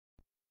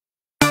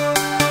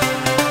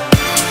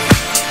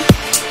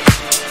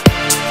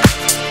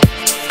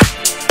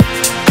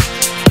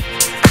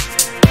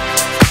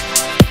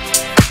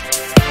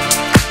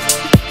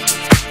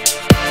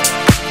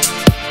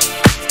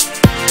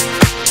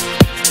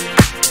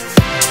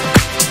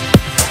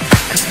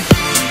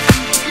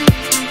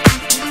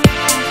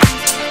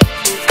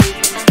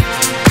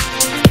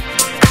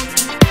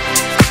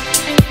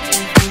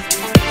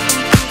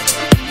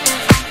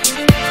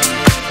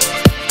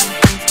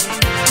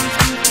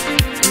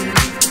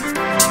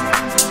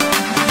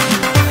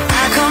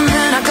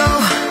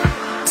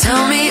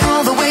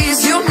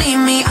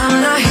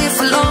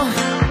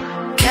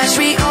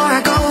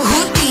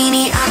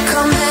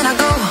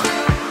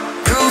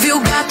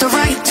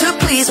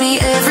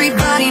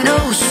everybody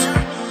knows.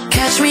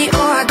 Catch me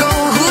or I go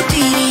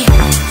Houdini.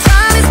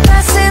 Time is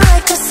passing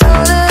like a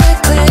solar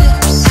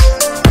eclipse.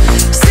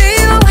 See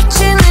you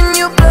watching and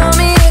you blow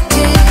me a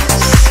kiss.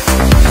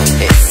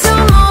 It's your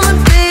moment,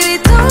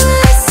 baby, don't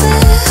let it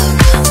slip.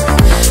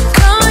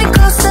 Coming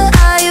closer,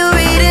 are you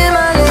reading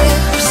my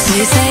lips?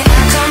 They say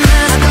I come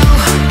and I go.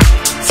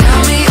 Tell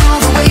me all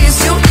the ways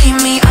you need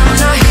me, I'm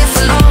not here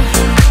for long.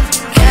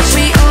 Catch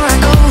me or I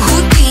go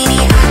Houdini.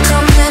 I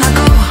come and I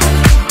go.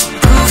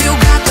 Prove you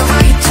got the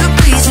right to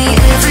please me,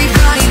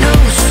 everybody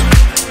knows.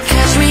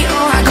 Catch me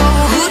or I go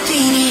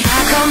Houdini. I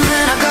come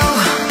and I go.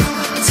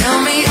 Tell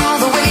me all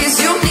the ways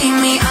you need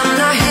me, I'm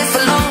not here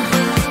for long.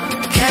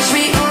 Catch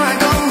me or I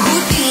go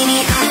Houdini.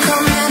 I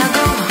come and I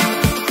go.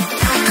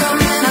 I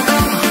come and I go.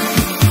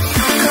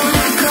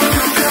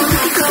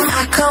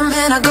 I come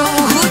and I go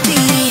Houdini.